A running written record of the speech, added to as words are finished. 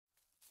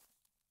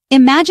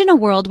Imagine a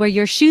world where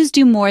your shoes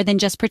do more than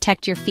just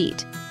protect your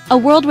feet. A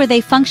world where they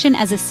function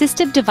as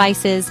assistive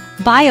devices,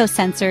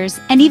 biosensors,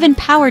 and even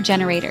power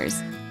generators,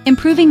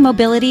 improving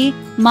mobility,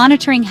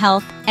 monitoring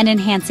health, and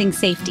enhancing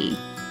safety.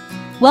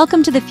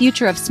 Welcome to the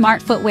future of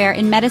smart footwear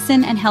in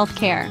medicine and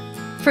healthcare.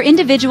 For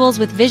individuals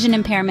with vision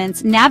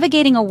impairments,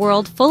 navigating a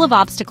world full of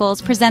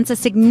obstacles presents a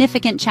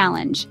significant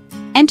challenge.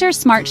 Enter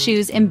smart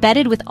shoes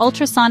embedded with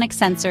ultrasonic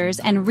sensors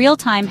and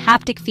real-time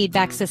haptic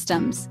feedback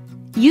systems.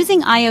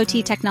 Using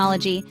IoT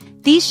technology,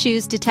 these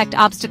shoes detect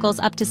obstacles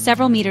up to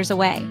several meters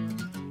away.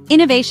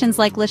 Innovations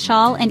like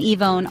Lechal and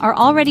E-Vone are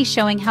already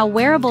showing how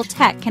wearable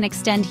tech can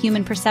extend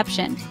human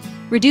perception,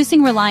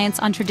 reducing reliance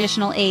on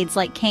traditional aids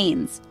like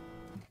canes.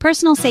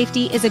 Personal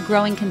safety is a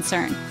growing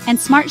concern, and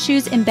smart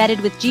shoes embedded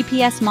with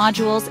GPS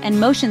modules and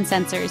motion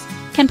sensors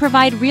can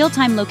provide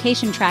real-time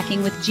location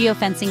tracking with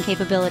geofencing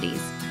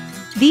capabilities.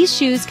 These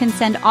shoes can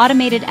send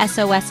automated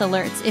SOS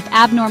alerts if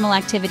abnormal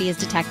activity is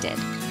detected.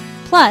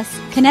 Plus,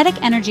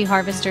 kinetic energy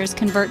harvesters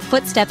convert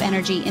footstep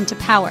energy into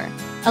power,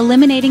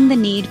 eliminating the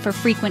need for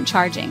frequent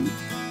charging.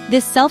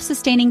 This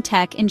self-sustaining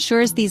tech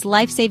ensures these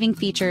life-saving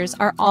features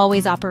are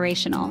always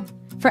operational.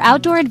 For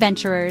outdoor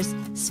adventurers,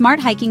 smart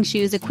hiking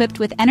shoes equipped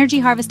with energy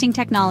harvesting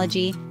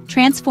technology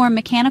transform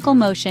mechanical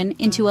motion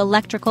into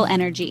electrical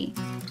energy.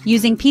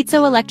 Using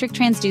piezoelectric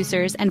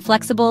transducers and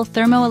flexible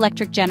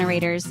thermoelectric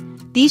generators,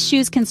 these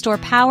shoes can store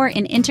power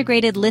in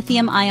integrated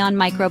lithium-ion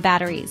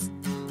micro-batteries.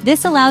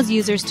 This allows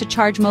users to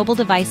charge mobile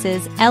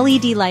devices,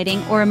 LED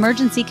lighting, or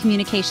emergency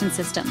communication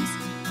systems.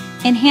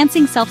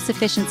 Enhancing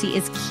self-sufficiency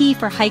is key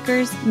for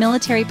hikers,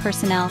 military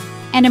personnel,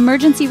 and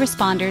emergency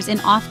responders in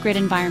off-grid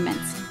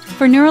environments.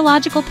 For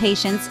neurological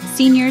patients,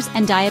 seniors,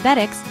 and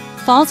diabetics,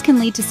 falls can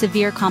lead to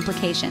severe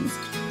complications.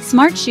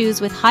 Smart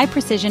shoes with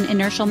high-precision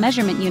inertial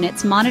measurement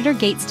units monitor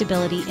gait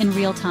stability in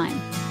real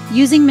time.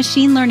 Using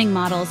machine learning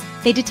models,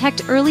 they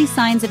detect early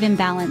signs of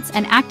imbalance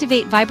and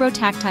activate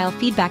vibrotactile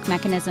feedback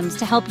mechanisms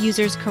to help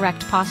users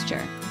correct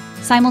posture.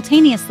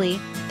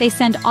 Simultaneously, they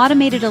send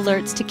automated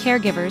alerts to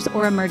caregivers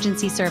or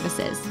emergency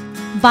services.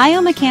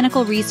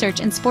 Biomechanical research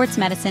and sports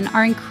medicine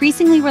are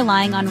increasingly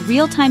relying on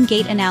real-time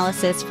gait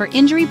analysis for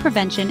injury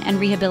prevention and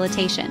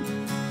rehabilitation.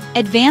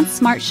 Advanced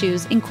smart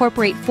shoes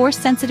incorporate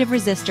force-sensitive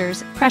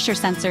resistors, pressure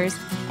sensors,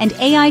 and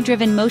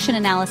AI-driven motion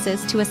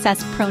analysis to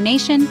assess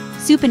pronation,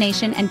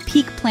 supination, and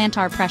peak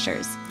plantar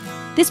pressures.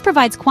 This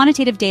provides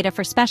quantitative data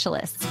for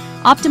specialists,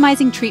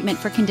 optimizing treatment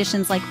for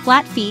conditions like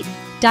flat feet,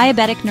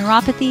 diabetic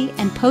neuropathy,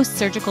 and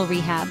post-surgical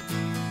rehab.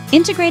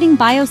 Integrating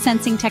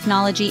biosensing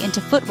technology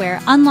into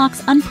footwear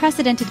unlocks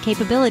unprecedented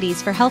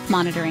capabilities for health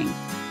monitoring.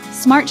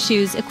 Smart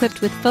shoes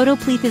equipped with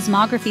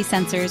photoplethysmography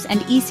sensors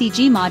and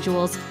ECG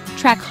modules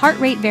track heart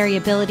rate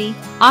variability,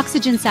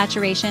 oxygen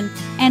saturation,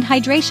 and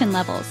hydration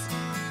levels.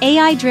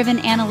 AI-driven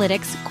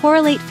analytics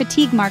correlate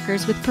fatigue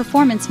markers with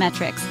performance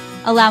metrics,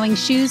 allowing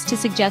shoes to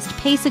suggest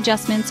pace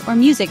adjustments or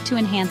music to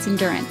enhance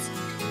endurance.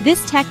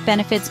 This tech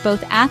benefits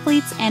both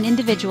athletes and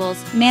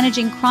individuals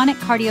managing chronic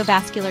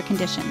cardiovascular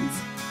conditions.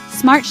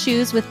 Smart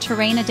shoes with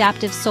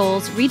terrain-adaptive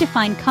soles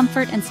redefine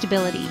comfort and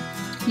stability.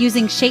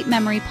 Using shape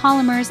memory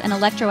polymers and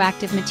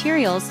electroactive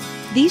materials,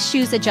 these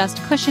shoes adjust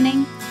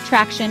cushioning,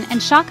 traction,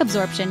 and shock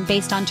absorption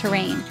based on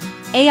terrain.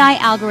 AI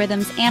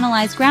algorithms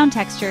analyze ground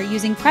texture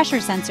using pressure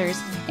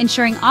sensors,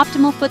 ensuring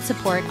optimal foot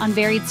support on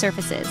varied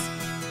surfaces.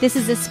 This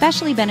is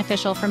especially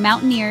beneficial for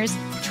mountaineers,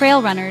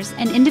 trail runners,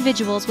 and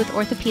individuals with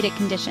orthopedic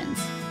conditions.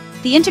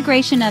 The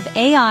integration of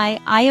AI,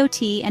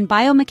 IoT, and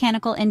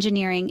biomechanical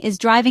engineering is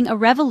driving a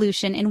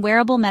revolution in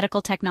wearable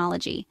medical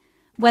technology.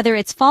 Whether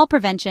it's fall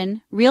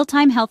prevention,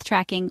 real-time health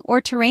tracking,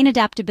 or terrain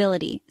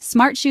adaptability,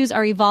 smart shoes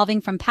are evolving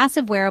from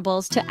passive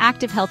wearables to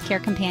active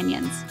healthcare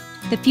companions.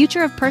 The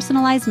future of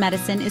personalized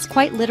medicine is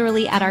quite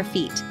literally at our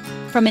feet.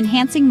 From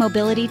enhancing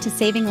mobility to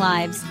saving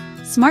lives,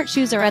 smart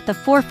shoes are at the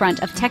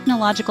forefront of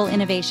technological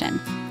innovation.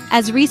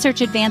 As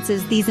research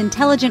advances, these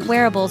intelligent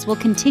wearables will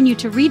continue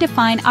to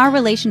redefine our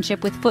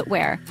relationship with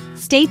footwear.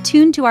 Stay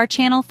tuned to our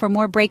channel for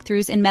more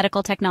breakthroughs in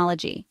medical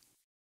technology.